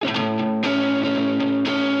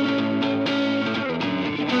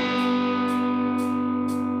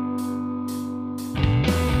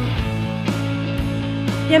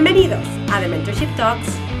Bienvenidos a The Mentorship Talks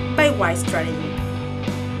by Wise Strategy.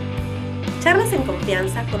 Charlas en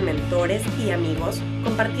confianza con mentores y amigos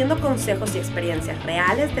compartiendo consejos y experiencias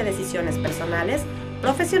reales de decisiones personales,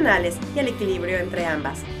 profesionales y el equilibrio entre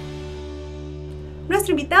ambas.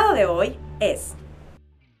 Nuestro invitado de hoy es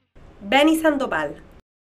Sandoval.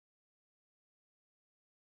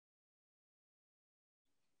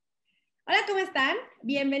 Hola, ¿cómo están?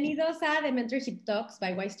 Bienvenidos a The Mentorship Talks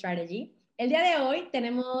by Wise Strategy. El día de hoy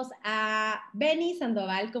tenemos a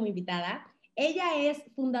Sandoval como invitada. Ella es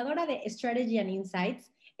fundadora de Strategy and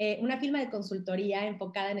Insights, una firma de consultoría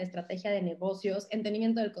enfocada en estrategia de negocios,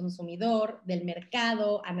 entendimiento del consumidor, del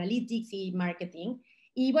mercado, analytics y marketing.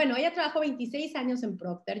 Y bueno, ella trabajó 26 años en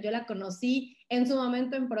Procter. Yo la conocí en su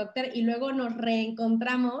momento en Procter y luego nos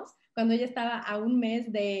reencontramos cuando ella estaba a un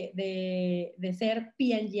mes de ser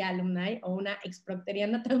P&G alumni o una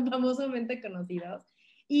ex-procteriana tan famosamente conocidos.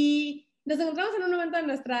 Y nos encontramos en un momento de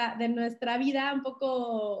nuestra vida un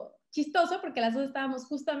poco chistoso porque las dos estábamos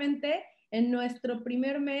justamente en nuestro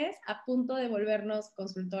primer mes a punto de volvernos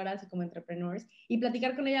consultoras y como entrepreneurs. Y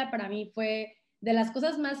platicar con ella para mí fue de las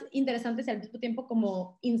cosas más interesantes y al mismo tiempo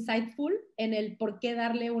como insightful en el por qué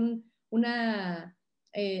darle una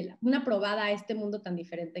probada a este mundo tan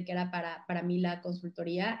diferente que era para mí la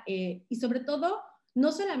consultoría. Y sobre todo,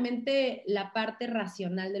 no solamente la parte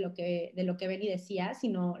racional de lo que Benny decía,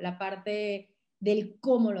 sino la parte del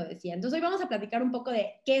cómo lo decía. Entonces hoy vamos a platicar un poco de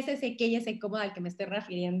qué es ese qué y ese cómo al que me estoy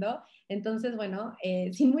refiriendo. Entonces, bueno,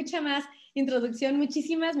 sin mucha más introducción,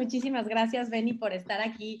 muchísimas gracias, Benny, por estar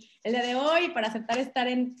aquí el día de hoy, por aceptar estar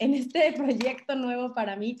en este proyecto nuevo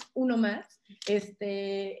para mí, uno más,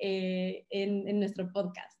 en nuestro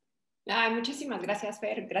podcast. Ay, muchísimas gracias,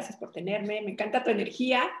 Fer, gracias por tenerme, me encanta tu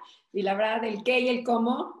energía y la verdad el qué y el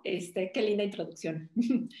cómo, qué linda introducción.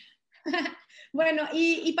 Bueno,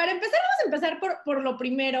 y para empezar, vamos a empezar por lo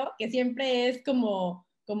primero, que siempre es como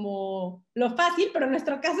lo fácil, pero en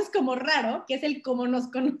nuestro caso es como raro, que es el cómo nos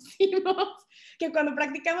conocimos, que cuando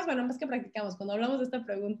practicamos, bueno, más que practicamos, cuando hablamos de esta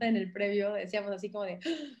pregunta en el previo, decíamos así como de,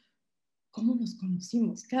 ¿cómo nos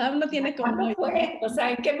conocimos? Cada uno tiene como... ¿Cuándo fue? O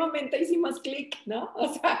sea, ¿en qué momento hicimos clic, no?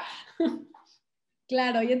 O sea...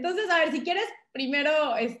 Claro, y entonces, a ver, si quieres, primero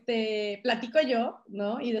platico yo,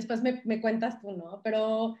 ¿no? Y después me cuentas tú, ¿no?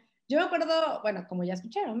 Pero yo me acuerdo, bueno, como ya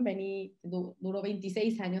escucharon, Benny duró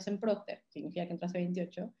 26 años en Procter, significa que entró hace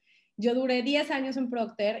 28. Yo duré 10 años en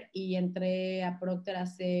Procter y entré a Procter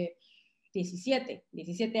hace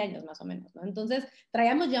 17 años más o menos, ¿no? Entonces,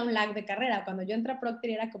 traíamos ya un lag de carrera. Cuando yo entré a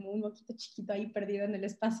Procter era como un moquito chiquito ahí perdido en el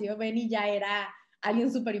espacio. Benny ya era alguien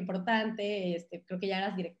súper importante, creo que ya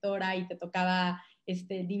eras directora y te tocaba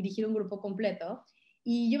dirigir un grupo completo.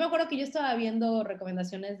 Y yo me acuerdo que yo estaba viendo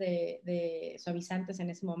recomendaciones de suavizantes en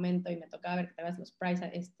ese momento y me tocaba ver que te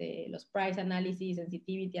los price analysis,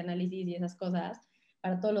 sensitivity analysis y esas cosas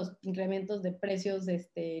para todos los incrementos de precios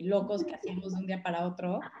locos que hacíamos de un día para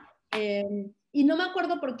otro. Y no me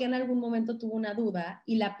acuerdo por qué en algún momento tuve una duda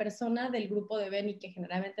y la persona del grupo de Benny que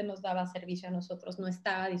generalmente nos daba servicio a nosotros no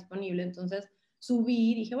estaba disponible. Entonces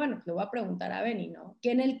subí y dije, bueno, pues le voy a preguntar a Benny, ¿no?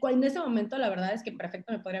 Que en ese momento la verdad es que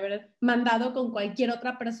perfecto me podría haber mandado con cualquier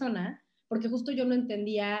otra persona, porque justo yo no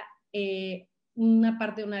entendía una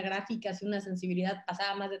parte de una gráfica, si una sensibilidad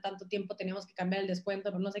pasaba más de tanto tiempo, teníamos que cambiar el descuento,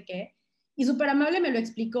 pero no sé qué. Y súper amable me lo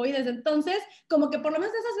explicó y desde entonces, como que por lo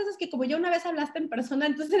menos de esas veces que como ya una vez hablaste en persona,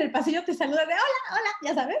 entonces en el pasillo te saluda de hola,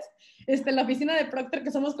 ya sabes, en la oficina de Procter que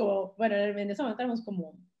somos como, bueno, en ese momento éramos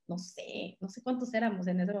como no sé cuántos éramos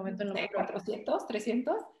en ese momento. No sé, 400,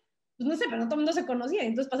 300. Pues no sé, pero no todo el mundo se conocía.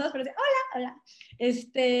 Entonces pasabas por decir, hola.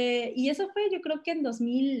 Y eso fue yo creo que en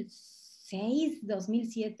 2006,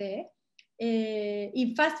 2007.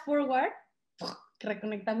 Y fast forward,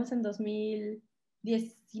 reconectamos en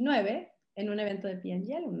 2019 en un evento de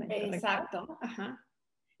P&G Alumni. Exacto, ajá.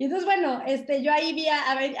 Y entonces, bueno, yo ahí vi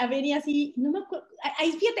a ver y así, no me acuerdo,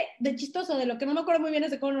 ahí fíjate, de chistoso, de lo que no me acuerdo muy bien es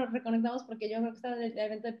de cómo nos reconectamos, porque yo creo que estaba en el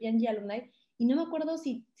evento de P&G Alumni, y no me acuerdo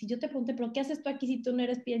si yo te pregunté, pero ¿qué haces tú aquí si tú no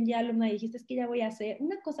eres P&G Alumni? Y dijiste, es que ya voy a hacer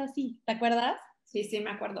una cosa así, ¿te acuerdas? Sí, me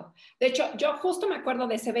acuerdo. De hecho, yo justo me acuerdo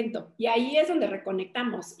de ese evento, y ahí es donde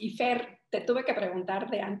reconectamos, y Fer, te tuve que preguntar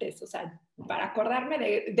de antes, o sea, para acordarme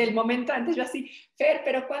del momento antes, yo así, Fer,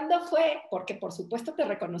 ¿pero cuándo fue? Porque por supuesto te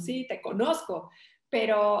reconocí, te conozco,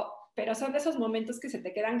 pero son de esos momentos que se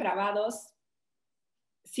te quedan grabados.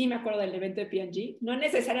 Sí me acuerdo del evento de P&G, no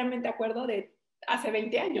necesariamente acuerdo de hace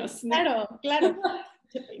 20 años, ¿no? Claro.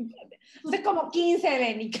 Hace como 15,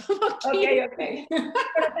 Benny, como 15. Ok. Pero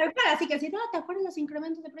tal cual, así que sí, no, ¿te acuerdas los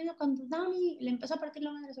incrementos de precio cuando Downey le empezó a partir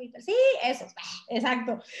la madre ahorita? Sí, esos,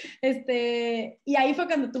 exacto. Y ahí fue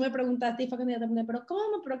cuando tú me preguntaste, y fue cuando yo te pregunté, pero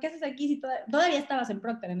 ¿cómo? ¿Pero qué haces aquí? Si todavía estabas en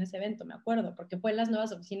Procter en ese evento, me acuerdo, porque fue en las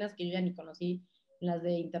nuevas oficinas que yo ya ni conocí, las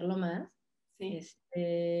de Interlomas. Sí.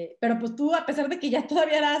 Pero pues tú, a pesar de que ya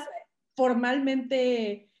todavía eras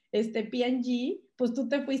formalmente P&G, pues tú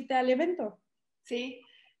te fuiste al evento. Sí,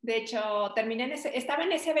 de hecho, estaba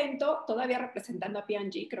en ese evento todavía representando a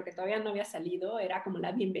P&G, creo que todavía no había salido, era como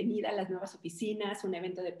la bienvenida a las nuevas oficinas, un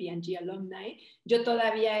evento de P&G Alumni. Yo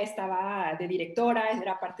todavía estaba de directora,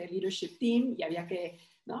 era parte del leadership team y había que,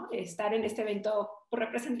 ¿no?, estar en este evento por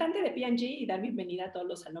representante de P&G y dar bienvenida a todos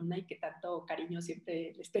los alumni que tanto cariño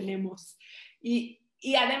siempre les tenemos. Y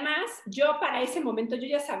además, yo para ese momento yo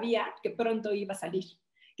ya sabía que pronto iba a salir,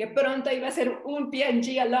 que pronto iba a ser un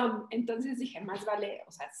P&G alum. Entonces dije, más vale,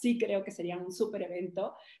 o sea, sí creo que sería un súper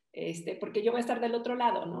evento, porque yo voy a estar del otro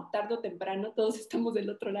lado, ¿no? Tarde o temprano todos estamos del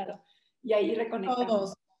otro lado. Y ahí reconectamos.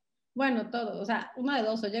 Todos. Bueno, todos. O sea, uno de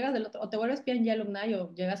dos, o llegas del otro, o te vuelves P&G alumni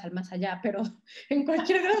o llegas al más allá, pero en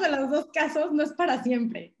cualquier de los dos casos no es para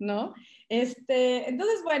siempre, ¿no?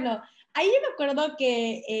 Entonces, bueno, ahí yo me acuerdo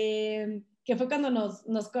que fue cuando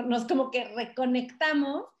nos como que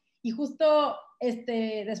reconectamos y justo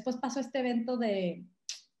después pasó este evento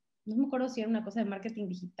no me acuerdo si era una cosa de marketing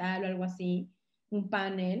digital o algo así, un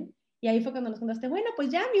panel, y ahí fue cuando nos contaste, bueno, pues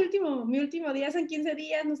ya mi último día son 15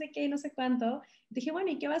 días, no sé qué, no sé cuánto. Y dije, bueno,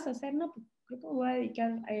 ¿y qué vas a hacer? No, pues creo que me voy a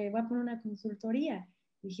dedicar, voy a poner una consultoría.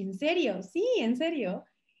 Y dije, ¿en serio? Sí, en serio.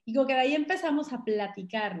 Y como que de ahí empezamos a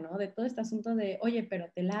platicar, ¿no? De todo este asunto de, oye, pero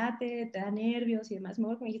te late, te da nervios y demás. Me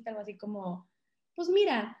acuerdo que me dijiste algo así como, pues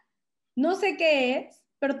mira, no sé qué es,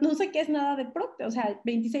 pero no sé qué es nada de Procter. O sea,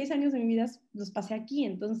 26 años de mi vida los pasé aquí,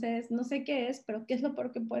 entonces no sé qué es, pero qué es lo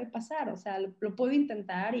peor que puede pasar. O sea, lo puedo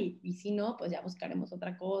intentar y si no, pues ya buscaremos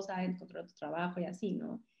otra cosa, encontrar otro trabajo y así,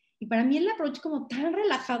 ¿no? Y para mí el approach como tan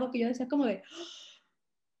relajado que yo decía como de,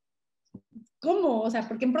 ¿cómo? O sea,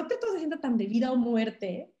 porque en Procter todo se siente tan de vida o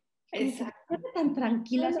muerte, como que se Exacto. siente tan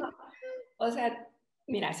tranquila. No, Así. no. O sea,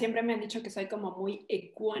 mira, siempre me han dicho que soy como muy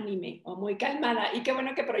ecuánime o muy calmada y qué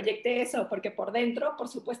bueno que proyecté eso, porque por dentro, por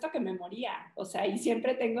supuesto que me moría, o sea, y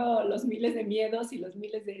siempre tengo los miles de miedos y los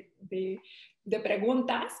miles de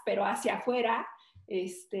preguntas, pero hacia afuera,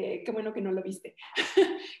 qué bueno que no lo viste,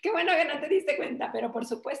 qué bueno que no te diste cuenta, pero por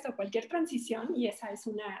supuesto, cualquier transición, y esa es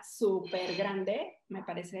una súper grande, me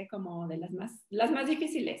parece como de las más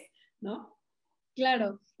difíciles, ¿no?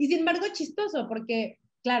 Claro. Y sin embargo, es chistoso porque,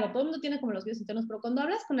 claro, todo el mundo tiene como los videos internos, pero cuando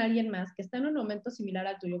hablas con alguien más que está en un momento similar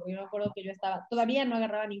al tuyo, porque yo me acuerdo que yo todavía no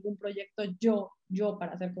agarraba ningún proyecto yo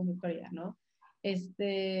para hacer consultoría, ¿no?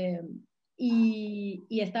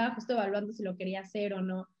 Y estaba justo evaluando si lo quería hacer o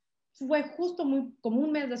no. Fue justo como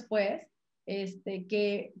un mes después,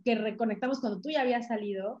 que reconectamos cuando tú ya habías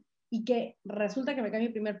salido y que resulta que me cae mi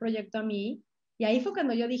primer proyecto a mí. Y ahí fue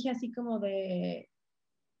cuando yo dije así como de,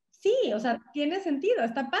 sí, o sea, tiene sentido,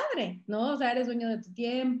 está padre, ¿no? O sea, eres dueño de tu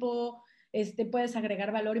tiempo, puedes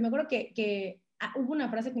agregar valor. Y me acuerdo que hubo una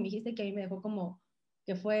frase que me dijiste que a mí me dejó como,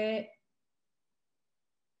 que fue,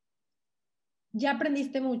 ya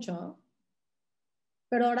aprendiste mucho,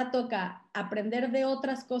 pero ahora toca aprender de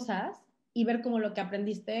otras cosas y ver cómo lo que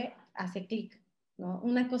aprendiste hace clic, ¿no?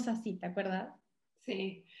 Una cosa así, ¿te acuerdas?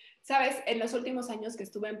 Sí, sabes, en los últimos años que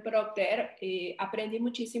estuve en Procter, aprendí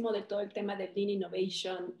muchísimo de todo el tema de Lean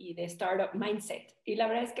Innovation y de Startup Mindset. Y la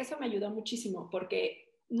verdad es que eso me ayudó muchísimo porque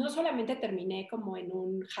no solamente terminé como en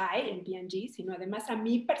un high en P&G, sino además a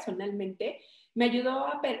mí personalmente me ayudó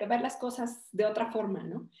a ver las cosas de otra forma,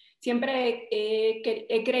 ¿no? Siempre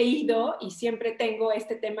he creído y siempre tengo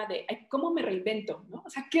este tema de ay, cómo me reinvento, ¿no? O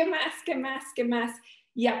sea, ¿qué más, qué más, qué más?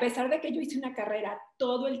 Y a pesar de que yo hice una carrera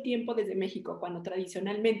todo el tiempo desde México, cuando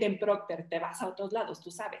tradicionalmente en Procter te vas a otros lados,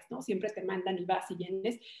 tú sabes, ¿no? Siempre te mandan y vas y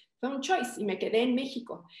vienes, fue un choice y me quedé en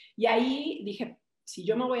México. Y ahí dije, si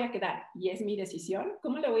yo me voy a quedar y es mi decisión,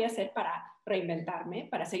 ¿cómo le voy a hacer para reinventarme,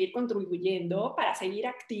 para seguir contribuyendo, para seguir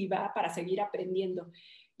activa, para seguir aprendiendo?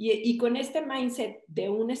 Y con este mindset de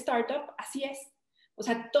un startup, así es. O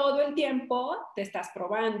sea, todo el tiempo te estás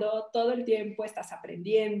probando, todo el tiempo estás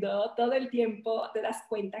aprendiendo, todo el tiempo te das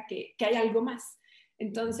cuenta que hay algo más.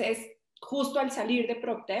 Entonces, justo al salir de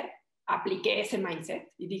Procter, apliqué ese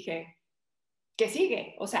mindset y dije, ¿qué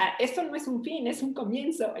sigue? O sea, esto no es un fin, es un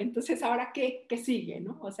comienzo. Entonces, ¿ahora qué sigue?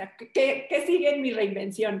 ¿No? O sea, ¿qué sigue en mi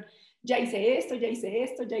reinvención? Ya hice esto, ya hice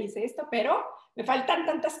esto, ya hice esto, pero me faltan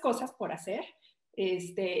tantas cosas por hacer.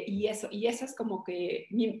 Y eso es como que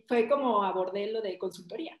fue como abordé lo de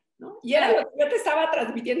consultoría, ¿no? Y era Claro. lo que yo te estaba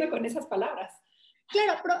transmitiendo con esas palabras.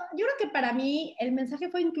 Claro, pero yo creo que para mí el mensaje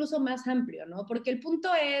fue incluso más amplio, ¿no? Porque el punto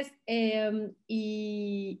es,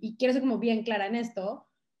 y quiero ser como bien clara en esto,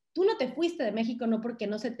 tú no te fuiste de México no porque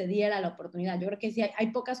no se te diera la oportunidad. Yo creo que sí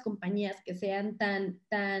hay pocas compañías que sean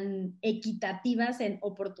tan equitativas en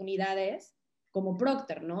oportunidades como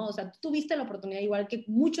Procter, ¿no? O sea, tú tuviste la oportunidad, igual que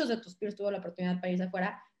muchos de tus peers tuvo la oportunidad para irse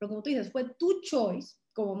afuera, pero como tú dices, fue tu choice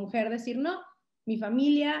como mujer decir, no, mi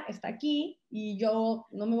familia está aquí y yo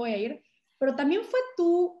no me voy a ir, pero también fue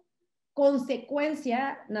tu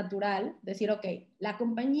consecuencia natural decir, ok, la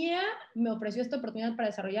compañía me ofreció esta oportunidad para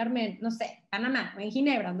desarrollarme en, no sé, Panamá, en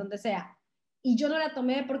Ginebra, en donde sea, y yo no la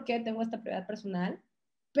tomé porque tengo esta prioridad personal,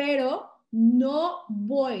 pero no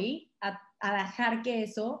voy a dejar que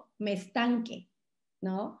eso me estanque,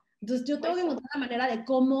 ¿no? Entonces yo tengo que encontrar la manera de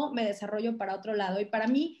cómo me desarrollo para otro lado, y para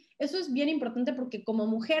mí eso es bien importante porque como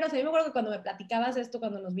mujer, o sea, yo me acuerdo que cuando me platicabas esto,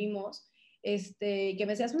 cuando nos vimos, que me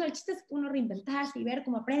decías, bueno, el chiste es uno reinventarse y ver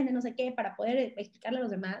cómo aprende, no sé qué, para poder explicarle a los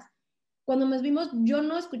demás. Cuando nos vimos, yo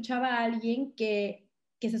no escuchaba a alguien que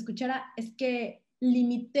se escuchara, es que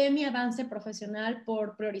limité mi avance profesional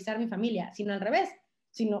por priorizar mi familia, sino al revés,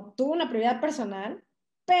 sino tuve una prioridad personal,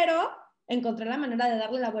 pero encontré la manera de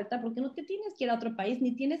darle la vuelta porque no te tienes que ir a otro país,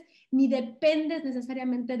 ni dependes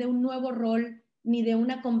necesariamente de un nuevo rol, ni de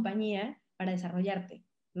una compañía para desarrollarte,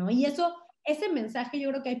 ¿no? Y ese mensaje yo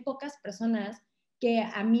creo que hay pocas personas que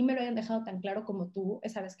a mí me lo hayan dejado tan claro como tú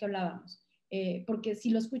esa vez que hablábamos. Porque si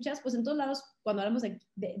lo escuchas, pues en todos lados, cuando hablamos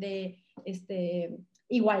de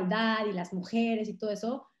igualdad y las mujeres y todo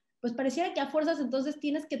eso, pues pareciera que a fuerzas entonces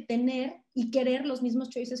tienes que tener y querer los mismos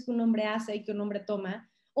choices que un hombre hace y que un hombre toma,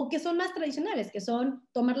 o que son más tradicionales, que son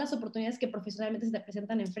tomar las oportunidades que profesionalmente se te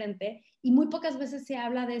presentan enfrente, y muy pocas veces se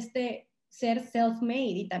habla de este ser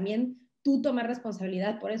self-made y también tú tomar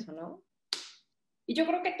responsabilidad por eso, ¿no? Y yo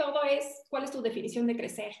creo que todo es, ¿cuál es tu definición de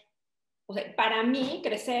crecer? O sea, para mí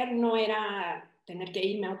crecer no era tener que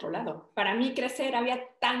irme a otro lado. Para mí crecer había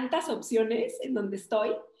tantas opciones en donde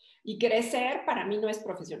estoy, y crecer para mí no es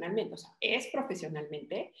profesionalmente, o sea, es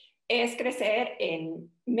profesionalmente, es crecer en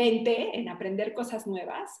mente, en aprender cosas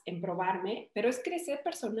nuevas, en probarme, pero es crecer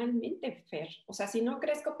personalmente, Fer. O sea, si no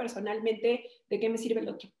crezco personalmente, ¿de qué me sirve el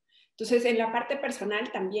otro? Entonces, en la parte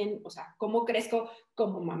personal también, o sea, ¿cómo crezco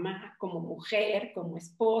como mamá, como mujer, como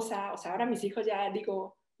esposa? O sea, ahora mis hijos ya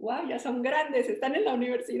digo, wow, ya son grandes, están en la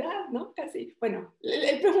universidad, ¿no? Casi. Bueno,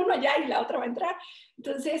 uno ya y la otra va a entrar.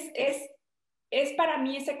 Entonces, es para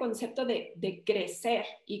mí ese concepto de crecer,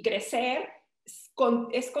 y crecer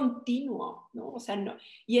es continuo, ¿no? O sea, no,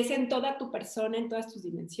 y es en toda tu persona, en todas tus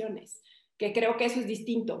dimensiones, que creo que eso es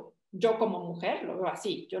distinto. Yo como mujer lo veo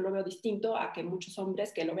así, yo lo veo distinto a que muchos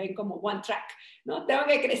hombres que lo ven como one track, ¿no? Tengo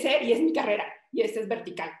que crecer y es mi carrera, y este es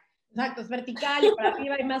vertical. Exacto, es vertical y para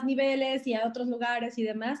arriba hay más niveles y a otros lugares y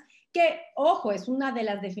demás, que, ojo, es una de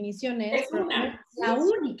las definiciones, Es pero no es una, la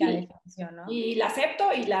única sí, definición, ¿no? y la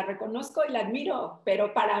acepto y la reconozco y la admiro,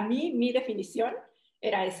 pero para mí mi definición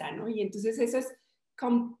era esa, ¿no? Y entonces eso es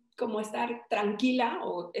como estar tranquila,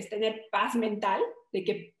 o es tener paz mental de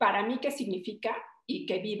que para mí qué significa y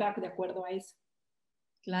que viva de acuerdo a eso.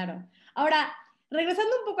 Claro. Ahora,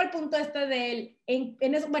 regresando un poco al punto este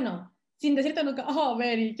en eso, bueno, sin decirte nunca, oh,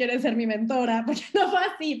 Mary, quieres ser mi mentora, porque no fue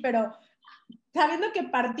así, pero sabiendo que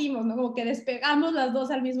partimos, ¿no? Como que despegamos las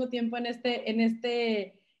dos al mismo tiempo en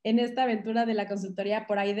esta aventura de la consultoría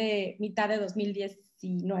por ahí de mitad de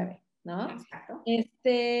 2019, ¿no? Exacto.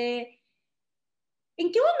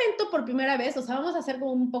 ¿En qué momento por primera vez, o sea, vamos a hacer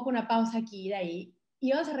como un poco una pausa aquí y de ahí,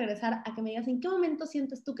 y vamos a regresar a que me digas, ¿en qué momento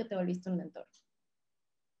sientes tú que te volviste un mentor?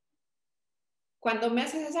 Cuando me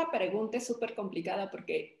haces esa pregunta es súper complicada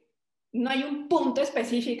porque no hay un punto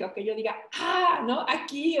específico que yo diga, no,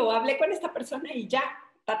 aquí, o hablé con esta persona y ya,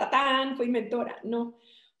 fui mentora. No. O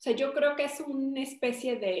sea, yo creo que es una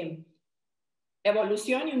especie de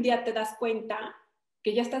evolución, y un día te das cuenta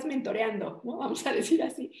que ya estás mentoreando, ¿no? Vamos a decir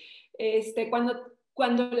así.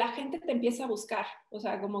 Cuando la gente te empieza a buscar, o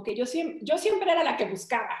sea, como que yo siempre era la que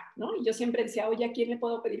buscaba, ¿no? Y yo siempre decía, oye, ¿a quién le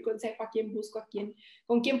puedo pedir consejo? ¿A quién busco?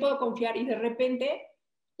 ¿Con quién puedo confiar? Y de repente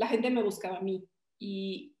la gente me buscaba a mí.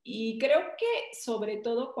 Y creo que sobre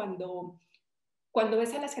todo cuando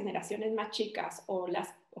ves a las generaciones más chicas, o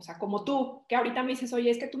sea, como tú, que ahorita me dices, oye,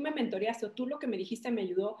 es que tú me mentoreaste, o tú lo que me dijiste me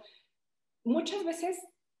ayudó, muchas veces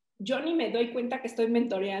yo ni me doy cuenta que estoy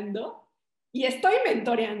mentoreando, y estoy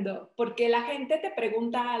mentoreando porque la gente te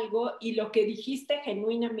pregunta algo y lo que dijiste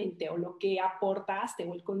genuinamente, o lo que aportaste,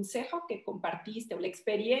 o el consejo que compartiste, o la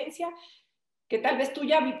experiencia que tal vez tú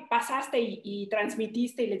ya pasaste y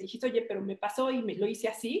transmitiste y les dijiste, oye, pero me pasó y me lo hice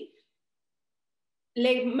así,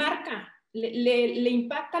 le marca, le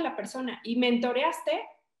impacta a la persona, y mentoreaste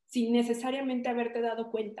sin necesariamente haberte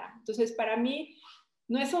dado cuenta. Entonces, para mí,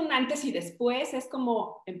 no es un antes y después, es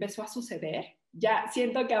como empezó a suceder. Ya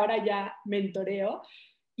siento que ahora ya mentoreo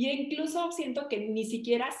y incluso siento que ni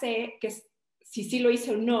siquiera sé que si sí lo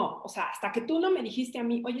hice o no. O sea, hasta que tú no me dijiste a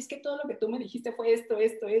mí, oye, es que todo lo que tú me dijiste fue esto,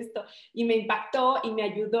 esto, esto, y me impactó y me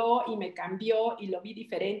ayudó y me cambió y lo vi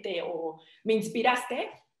diferente o me inspiraste,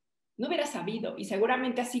 no hubiera sabido. Y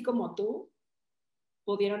seguramente así como tú,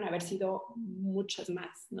 pudieron haber sido muchas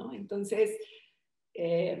más, ¿no? Entonces,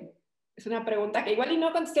 es una pregunta que igual y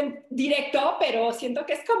no contesté en directo, pero siento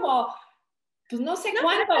que es como, pues no sé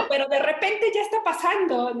cuándo, pero de repente ya está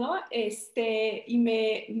pasando, ¿no? Y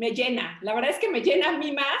me llena. La verdad es que me llena a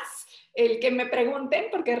mí más el que me pregunten,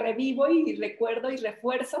 porque revivo y recuerdo y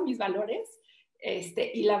refuerzo mis valores.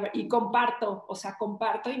 Y comparto, o sea,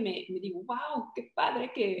 comparto y me digo, wow, qué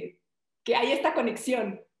padre que hay esta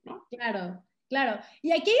conexión, ¿no? Claro, claro.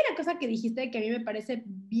 Y aquí hay una cosa que dijiste que a mí me parece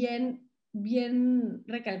bien, bien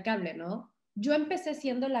recalcable, ¿no? Yo empecé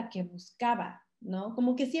siendo la que buscaba, ¿no?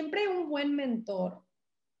 Como que siempre un buen mentor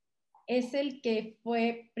es el que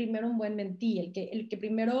fue primero un buen mentí, el que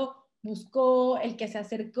primero buscó, el que se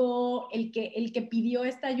acercó, el que pidió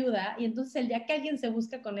esta ayuda, y entonces el día que alguien se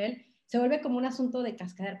busca con él, se vuelve como un asunto de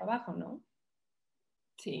cascadera para abajo, ¿no?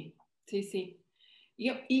 Sí, sí, sí.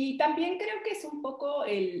 Y también creo que es un poco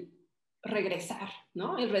el regresar,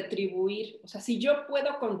 ¿no? El retribuir. O sea, si yo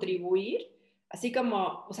puedo contribuir, así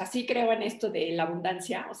como, o sea, sí creo en esto de la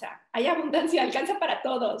abundancia, o sea, hay abundancia, alcanza para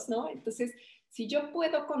todos, ¿no? Entonces, si yo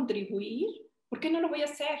puedo contribuir, ¿por qué no lo voy a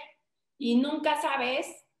hacer? Y nunca sabes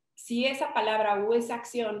si esa palabra o esa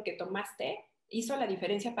acción que tomaste hizo la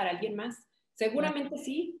diferencia para alguien más. Seguramente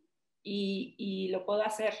sí, y lo puedo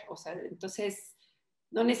hacer. O sea, entonces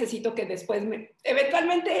no necesito que después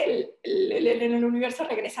eventualmente el universo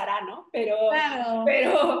regresará, ¿no? Claro.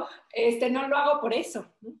 Pero no lo hago por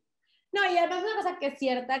eso, ¿no? No, y además una cosa que es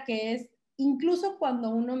cierta, que es, incluso cuando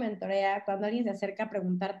uno mentorea, cuando alguien se acerca a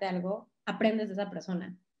preguntarte algo, aprendes de esa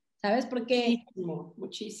persona, ¿sabes? Muchísimo,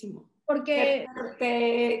 muchísimo. Porque,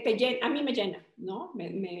 A mí me llena, ¿no?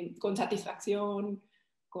 Con satisfacción,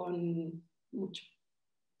 con mucho.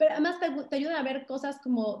 pero además te ayuda a ver cosas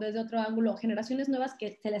como desde otro ángulo, generaciones nuevas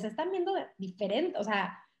que se las están viendo diferente, o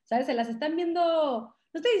sea, ¿sabes? Se las están viendo, no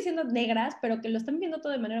estoy diciendo negras, pero que lo están viendo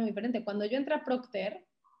todo de manera muy diferente. Cuando yo entré a Procter,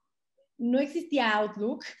 no existía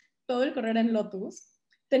Outlook, todo el correo era en Lotus.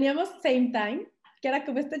 Teníamos Same Time, que era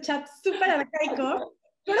como este chat súper arcaico,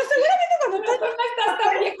 pero seguramente cuando tú Pero tú no estás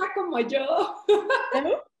tan vieja como yo.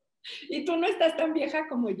 ¿no? Y tú no estás tan vieja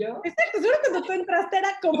como yo. Exacto, seguro cuando tú entraste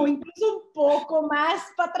era como incluso un poco más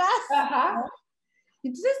para atrás, Ajá. ¿no? Y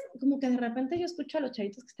entonces, como que de repente yo escucho a los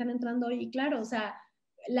chavitos que están entrando hoy, y claro, o sea,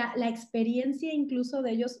 la experiencia incluso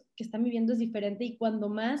de ellos que están viviendo es diferente, y cuando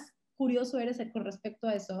más curioso eres con respecto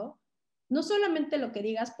a eso, no solamente lo que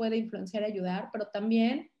digas puede influenciar y ayudar, pero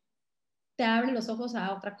también te abre los ojos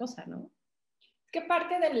a otra cosa, ¿no? Es que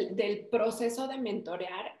parte del proceso de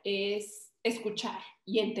mentorear es escuchar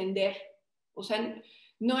y entender. O sea,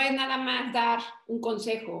 no es nada más dar un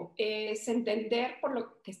consejo, es entender por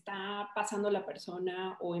lo que está pasando la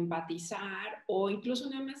persona o empatizar o incluso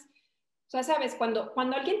nada más. O sea, sabes, cuando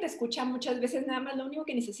alguien te escucha, muchas veces nada más lo único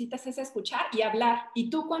que necesitas es escuchar y hablar. Y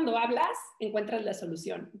tú cuando hablas encuentras la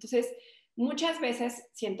solución. Entonces, muchas veces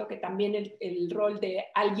siento que también el rol de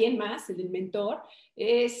alguien más, el del mentor,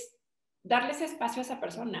 es darle ese espacio a esa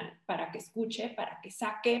persona para que escuche, para que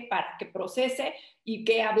saque, para que procese y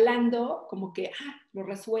que hablando como que lo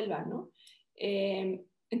resuelva, ¿no?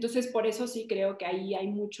 Entonces, por eso sí creo que ahí hay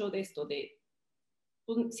mucho de esto, de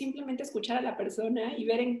pues, simplemente escuchar a la persona y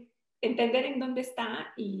entender en dónde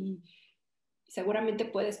está y seguramente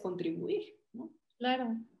puedes contribuir, ¿no?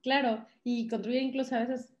 Claro, claro. Y contribuir incluso a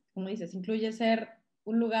veces, como dices, incluye ser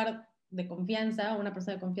un lugar de confianza, una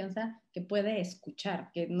persona de confianza que puede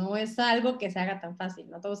escuchar, que no es algo que se haga tan fácil,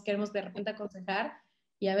 ¿no? Todos queremos de repente aconsejar,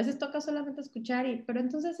 y a veces toca solamente escuchar, pero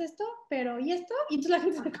entonces esto, pero ¿y esto? Y entonces la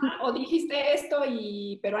gente se O dijiste esto,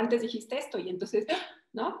 pero antes dijiste esto, y entonces,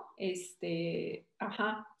 ¿no?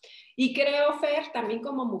 Ajá. Y creo, Fer, también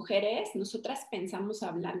como mujeres, nosotras pensamos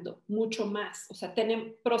hablando mucho más, o sea,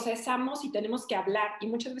 procesamos y tenemos que hablar, y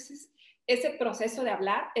muchas veces ese proceso de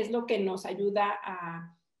hablar es lo que nos ayuda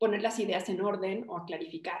a poner las ideas en orden o a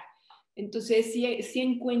clarificar. Entonces, sí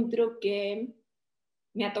encuentro que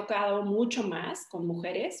me ha tocado mucho más con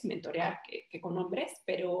mujeres mentorear que con hombres,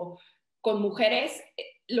 pero con mujeres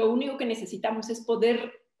lo único que necesitamos es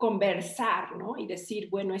poder conversar, ¿no? Y decir,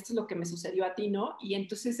 bueno, esto es lo que me sucedió a ti, ¿no? Y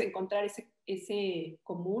entonces encontrar ese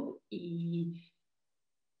común y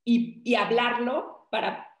hablarlo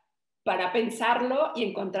para pensarlo y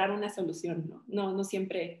encontrar una solución, ¿no? No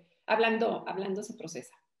siempre hablando se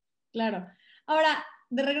procesa. Claro. Ahora,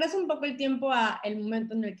 de regreso un poco el tiempo a el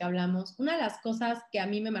momento en el que hablamos. Una de las cosas que a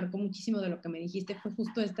mí me marcó muchísimo de lo que me dijiste fue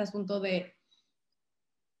justo este asunto de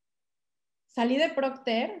salí de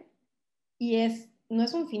Procter y no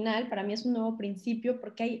es un final, para mí es un nuevo principio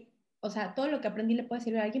porque hay, o sea, todo lo que aprendí le puede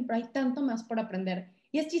servir a alguien, pero hay tanto más por aprender.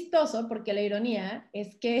 Y es chistoso porque la ironía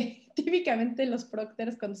es que típicamente los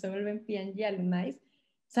Procters cuando se vuelven P&G alumni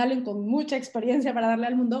salen con mucha experiencia para darle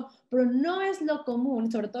al mundo, pero no es lo común,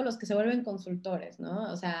 sobre todo los que se vuelven consultores, ¿no?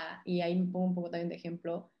 O sea, y ahí me pongo un poco también de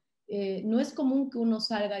ejemplo. No es común que uno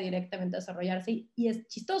salga directamente a desarrollarse y es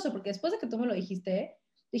chistoso porque después de que tú me lo dijiste,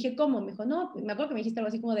 dije, ¿cómo? Me dijo, no, me acuerdo que me dijiste algo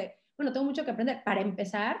así como de, bueno, tengo mucho que aprender. Para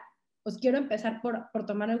empezar, pues quiero empezar por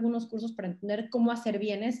tomar algunos cursos para entender cómo hacer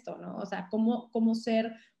bien esto, ¿no? O sea, cómo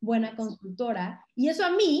ser buena consultora. Y eso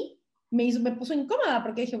a mí me puso incómoda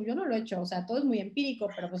porque dije, yo no lo he hecho, o sea, todo es muy empírico,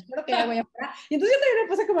 pero pues creo que ya voy a parar. Y entonces yo también me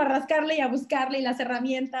puse como a rascarle y a buscarle y las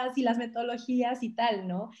herramientas y las metodologías y tal,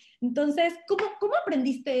 ¿no? Entonces, ¿cómo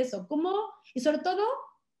aprendiste eso? Y sobre todo,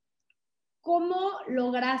 ¿cómo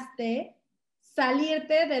lograste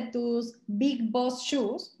salirte de tus big boss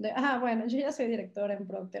shoes? Bueno, yo ya soy directora en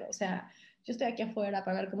Procter, o sea, yo estoy aquí afuera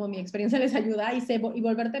para ver cómo mi experiencia les ayuda y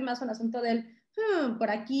volverte más un asunto del, por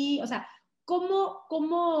aquí, o sea,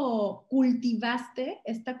 ¿cómo cultivaste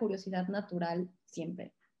esta curiosidad natural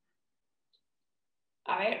siempre?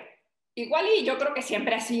 A ver, igual y yo creo que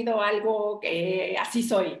siempre ha sido algo que así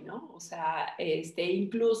soy, ¿no? O sea,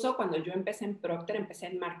 incluso cuando yo empecé en Procter, empecé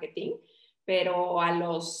en marketing, pero a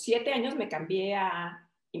los 7 años me cambié a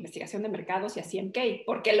investigación de mercados y a CMK,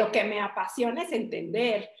 porque lo que me apasiona es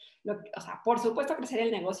entender, o sea, por supuesto crecer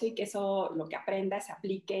el negocio y que eso, lo que aprenda, se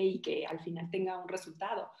aplique y que al final tenga un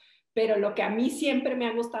resultado. Pero lo que a mí siempre me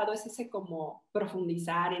ha gustado es ese como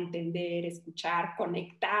profundizar, entender, escuchar,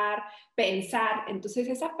 conectar, pensar. Entonces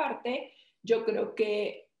esa parte yo creo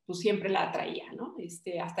que pues siempre la traía, ¿no?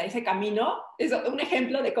 Hasta ese camino es un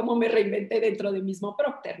ejemplo de cómo me reinventé dentro de mismo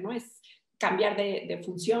Procter, ¿no? Es cambiar de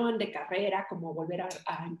función, de carrera, como volver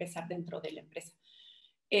a empezar dentro de la empresa.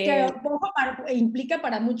 Que implica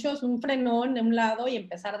para muchos un frenón en un lado y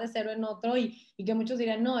empezar de cero en otro y que muchos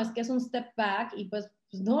dirán, no, es que es un step back y pues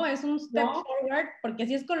no, es un step ¿No? forward porque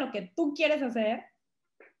si es con lo que tú quieres hacer.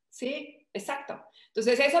 Sí, exacto.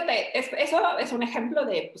 Entonces, eso es un ejemplo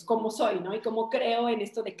de pues, cómo soy, ¿no? Y cómo creo en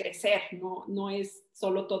esto de crecer, ¿no? No es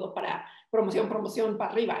solo todo para promoción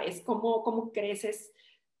para arriba, es cómo creces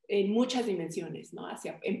en muchas dimensiones, ¿no?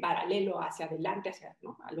 En paralelo, hacia adelante,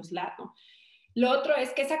 ¿no? A los lados, ¿no? Lo otro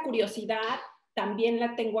es que esa curiosidad también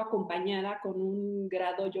la tengo acompañada con un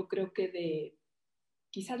grado, yo creo que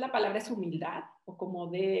quizás la palabra es humildad, o como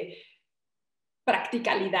de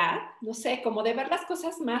practicalidad, no sé, como de ver las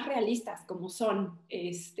cosas más realistas como son.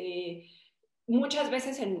 Muchas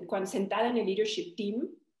veces cuando sentada en el leadership team,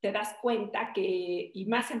 te das cuenta que, y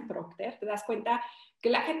más en Procter, te das cuenta que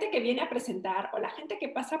la gente que viene a presentar o la gente que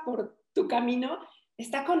pasa por tu camino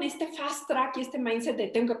está con este fast track y este mindset de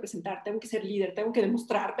tengo que presentar, tengo que ser líder, tengo que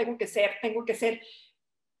demostrar, tengo que ser.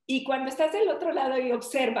 Y cuando estás del otro lado y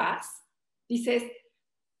observas, dices,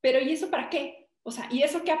 pero ¿y eso para qué? O sea, ¿y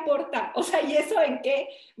eso qué aporta? O sea, ¿y eso en qué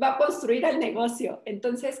va a construir el negocio?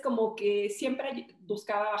 Entonces, como que siempre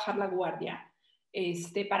buscaba bajar la guardia,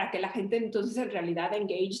 para que la gente entonces en realidad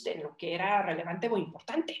engaged en lo que era relevante o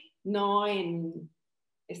importante, no en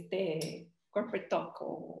corporate talk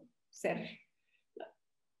o ser.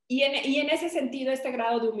 Y en ese sentido, este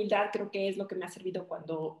grado de humildad creo que es lo que me ha servido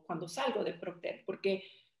cuando salgo de Procter, porque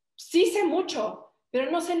sí sé mucho,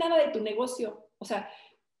 pero no sé nada de tu negocio. O sea,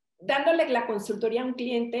 dándole la consultoría a un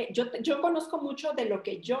cliente, yo conozco mucho de lo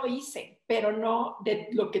que yo hice, pero no de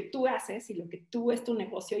lo que tú haces y lo que tú es tu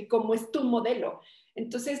negocio y cómo es tu modelo.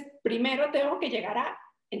 Entonces, primero tengo que llegar a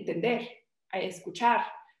entender, a escuchar,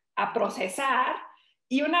 a procesar,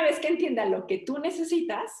 y una vez que entienda lo que tú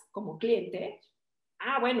necesitas como cliente,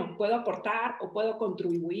 bueno, puedo aportar o puedo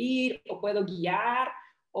contribuir o puedo guiar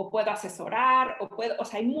o puedo asesorar o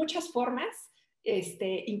sea, hay muchas formas.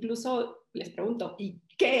 Incluso les pregunto, ¿y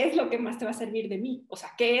qué es lo que más te va a servir de mí? O sea,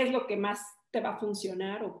 ¿qué es lo que más te va a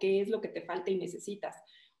funcionar o qué es lo que te falta y necesitas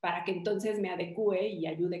para que entonces me adecue y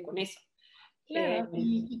ayude con eso? Claro,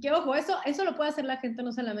 y que ojo, eso lo puede hacer la gente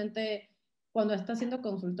no solamente cuando está siendo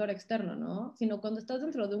consultor externo, ¿no? Sino cuando estás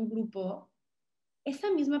dentro de un grupo,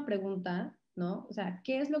 esa misma pregunta, ¿no? O sea,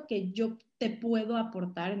 ¿qué es lo que yo te puedo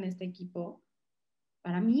aportar en este equipo?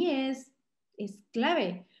 Para mí es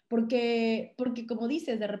clave, porque como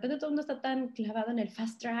dices, de repente todo el mundo está tan clavado en el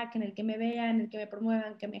fast track, en el que me vean, en el que me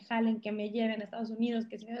promuevan, que me jalen, que me lleven a Estados Unidos,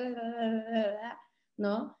 que si...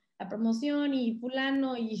 ¿no? la promoción y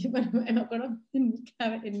fulano, y bueno, me acuerdo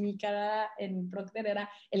en mi cara, en Procter era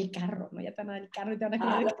el carro, ¿no? Ya te van a dar el carro y te van a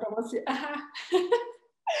cambiar La promoción. Ajá.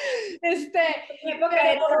 este, En mi época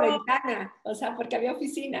pero, era la ventana, o sea, porque había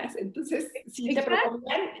oficinas, entonces si te exacto.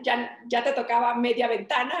 promovían, ya te tocaba media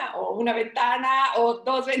ventana o una ventana o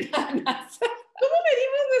dos ventanas.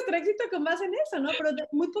 Nuestro éxito con base en eso, ¿no? Pero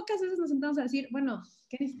muy pocas veces nos sentamos a decir, bueno,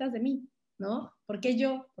 ¿qué necesitas de mí? ¿No? ¿Por qué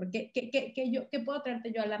yo? ¿Qué puedo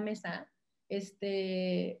traerte yo a la mesa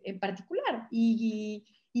en particular? Y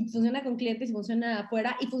funciona con clientes y funciona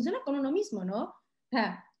afuera y funciona con uno mismo, ¿no? O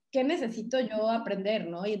sea, ¿qué necesito yo aprender,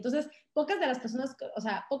 no? Y entonces, pocas de las personas, o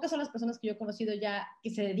sea, pocas son las personas que yo he conocido ya que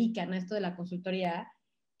se dedican a esto de la consultoría,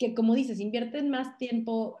 que como dices, invierten más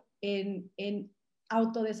tiempo en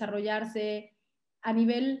autodesarrollarse, a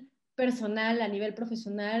nivel personal, a nivel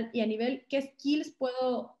profesional y a nivel qué skills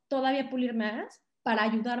puedo todavía pulir más para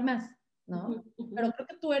ayudar más, ¿no? Pero creo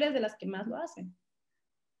que tú eres de las que más lo hacen.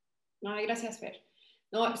 No, gracias, Fer.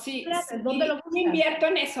 No, sí, Gracias, ¿dónde lo sí buscas? invierto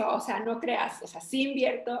en eso, o sea, no creas, o sea, sí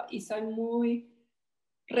invierto y soy muy,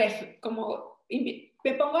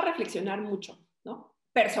 me pongo a reflexionar mucho, ¿no?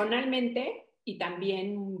 Personalmente y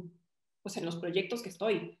también, pues, en los proyectos que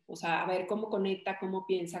estoy, o sea, a ver cómo conecta, cómo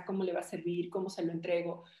piensa, cómo le va a servir, cómo se lo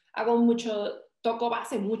entrego. Hago mucho, toco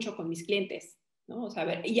base mucho con mis clientes, ¿no? O sea, a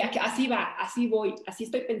ver, y así va, así voy, así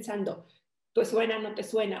estoy pensando. ¿Te suena, no te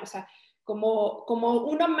suena? O sea, como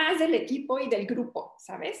uno más del equipo y del grupo,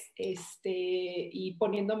 ¿sabes? Y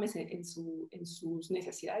poniéndome en sus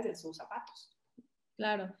necesidades, en sus zapatos.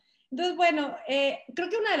 Claro. Entonces, bueno, creo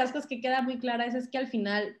que una de las cosas que queda muy clara es que al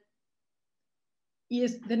final, y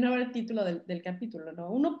es de nuevo el título del capítulo, ¿no?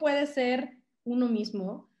 Uno puede ser uno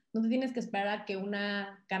mismo, no te tienes que esperar a que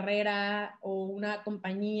una carrera o una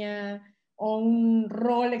compañía o un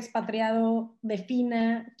rol expatriado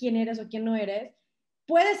defina quién eres o quién no eres.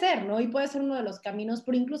 Puede ser, ¿no? Y puede ser uno de los caminos,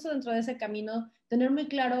 pero incluso dentro de ese camino, tener muy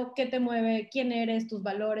claro qué te mueve, quién eres, tus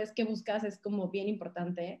valores, qué buscas, es como bien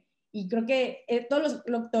importante. Y creo que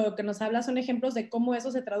lo que nos habla son ejemplos de cómo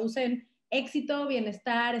eso se traduce en éxito,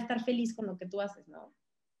 bienestar, estar feliz con lo que tú haces, ¿no?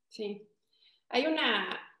 Sí. Hay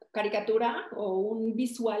una caricatura o un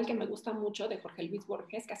visual que me gusta mucho de Jorge Luis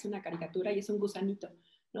Borges, que hace una caricatura y es un gusanito,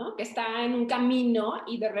 ¿no? Que está en un camino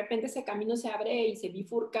y de repente ese camino se abre y se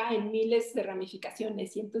bifurca en miles de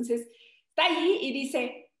ramificaciones. Y entonces está ahí y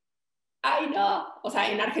dice, ay no, o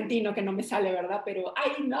sea, en argentino que no me sale, ¿verdad? Pero,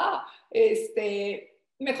 ay no,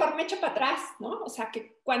 mejor me echo para atrás, ¿no? O sea,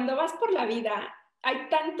 que cuando vas por la vida hay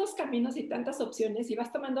tantos caminos y tantas opciones y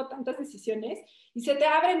vas tomando tantas decisiones y se te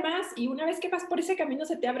abren más y una vez que vas por ese camino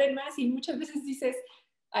se te abren más y muchas veces dices,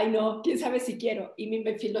 ay no, quién sabe si quiero. Y mi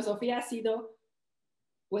filosofía ha sido,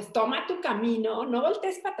 pues toma tu camino, no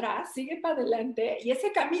voltees para atrás, sigue para adelante y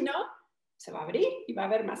ese camino se va a abrir y va a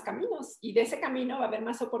haber más caminos y de ese camino va a haber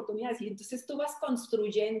más oportunidades y entonces tú vas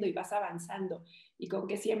construyendo y vas avanzando y con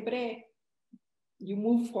que siempre you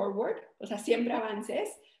move forward, o sea, siempre avances,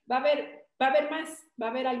 va a haber más, va a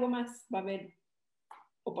haber algo más, va a haber Tienes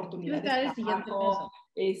que oportunidades, dar el siguiente trabajo,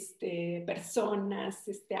 paso. personas,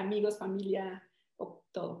 amigos, familia,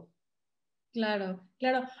 todo. Claro,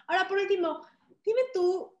 claro. Ahora, por último, dime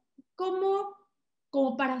tú, ¿cómo,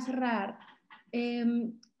 como para cerrar,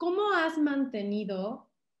 cómo has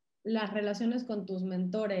mantenido las relaciones con tus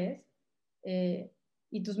mentores eh,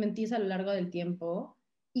 y tus mentees a lo largo del tiempo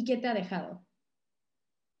y qué te ha dejado?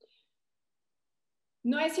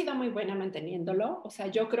 No he sido muy buena manteniéndolo, o sea,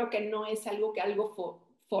 yo creo que no es algo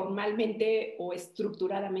formalmente o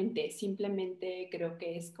estructuradamente, simplemente creo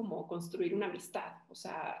que es como construir una amistad, o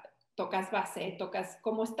sea, tocas base, tocas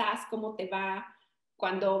cómo estás, cómo te va,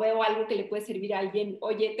 cuando veo algo que le puede servir a alguien,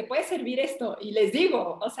 oye, ¿te puede servir esto? Y les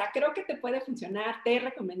digo, o sea, creo que te puede funcionar, te he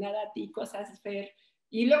recomendado a ti cosas, Fer,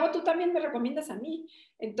 y luego tú también me recomiendas a mí.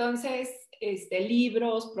 Entonces,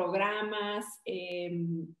 libros, programas,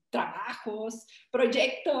 trabajos,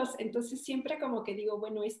 proyectos, entonces siempre como que digo,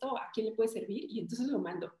 bueno, esto a quién le puede servir y entonces lo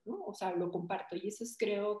mando, ¿no? O sea, lo comparto y eso es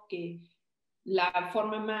creo que la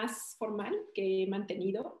forma más formal que he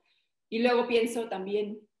mantenido y luego pienso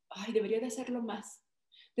también, ay, debería de hacerlo más,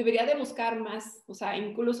 debería de buscar más, o sea,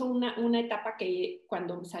 incluso una etapa que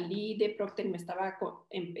cuando salí de Procter me estaba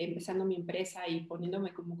empezando mi empresa y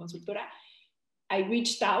poniéndome como consultora, I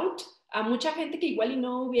reached out a mucha gente que igual y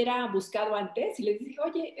no hubiera buscado antes y les dije,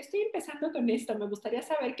 oye, estoy empezando con esto, me gustaría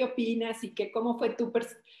saber qué opinas y cómo fue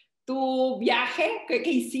tu viaje, qué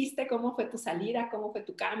hiciste, cómo fue tu salida, cómo fue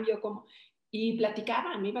tu cambio, y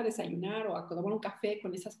platicaba, me iba a desayunar o a tomar un café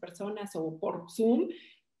con esas personas o por Zoom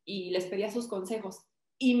y les pedía sus consejos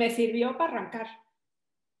y me sirvió para arrancar.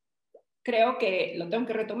 creo que lo tengo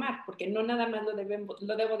que retomar, porque no nada más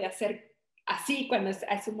lo debo de hacer así cuando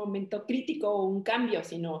es un momento crítico o un cambio,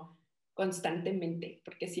 sino constantemente,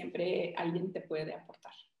 porque siempre alguien te puede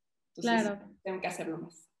aportar. Entonces, Claro. tengo que hacerlo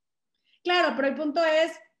más. Claro, pero el punto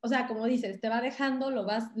es, o sea, como dices, te va dejando, lo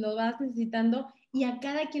vas necesitando y a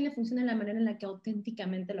cada quien le funciona la manera en la que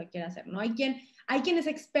auténticamente lo quiere hacer, ¿no? Hay quien es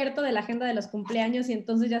experto de la agenda de los cumpleaños y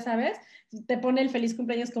entonces, ya sabes, te pone el feliz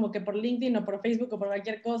cumpleaños como que por LinkedIn o por Facebook o por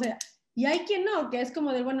cualquier cosa. Y hay quien no, que es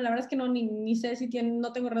como de, bueno, la verdad es que no, ni sé si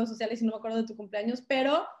no tengo redes sociales y no me acuerdo de tu cumpleaños,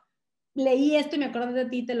 pero leí esto y me acordé de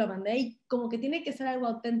ti y te lo mandé. Y como que tiene que ser algo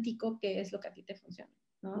auténtico que es lo que a ti te funciona,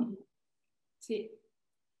 ¿no? Sí.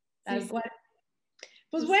 Tal Sí, cual. sí.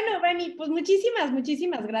 Pues bueno, Benny, pues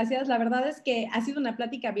muchísimas gracias. La verdad es que ha sido una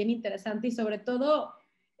plática bien interesante y sobre todo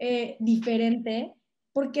diferente,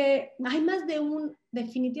 porque hay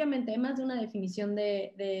definitivamente, hay más de una definición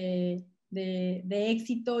de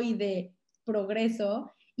éxito y de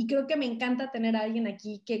progreso. Y creo que me encanta tener a alguien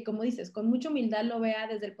aquí que, como dices, con mucha humildad lo vea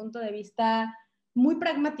desde el punto de vista muy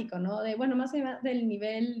pragmático, ¿no? De, bueno, más allá del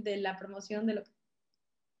nivel de la promoción de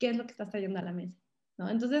qué es lo que estás trayendo a la mesa, ¿no?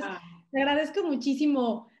 Entonces, te agradezco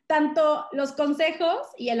muchísimo tanto los consejos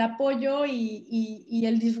y el apoyo y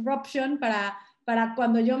el disruption para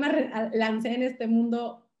cuando yo me lancé en este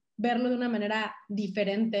mundo, verlo de una manera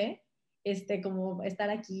diferente, como estar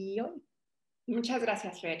aquí hoy. Muchas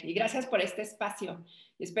gracias, Fer, y gracias por este espacio.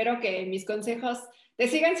 Espero que mis consejos te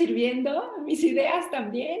sigan sirviendo, mis ideas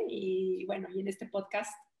también, y bueno, y en este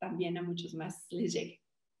podcast también a muchos más les llegue.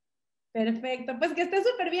 Perfecto, pues que esté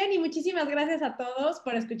súper bien y muchísimas gracias a todos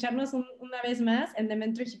por escucharnos una vez más en The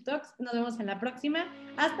Mentorship Talks. Nos vemos en la próxima.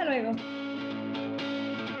 Hasta luego.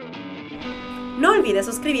 No olvides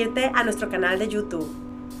suscribirte a nuestro canal de YouTube.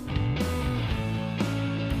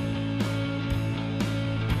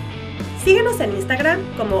 Síguenos en Instagram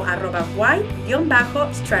como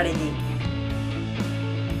 @y_strategy.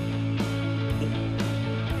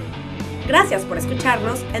 Gracias por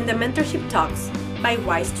escucharnos en The Mentorship Talks by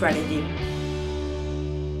Y Strategy.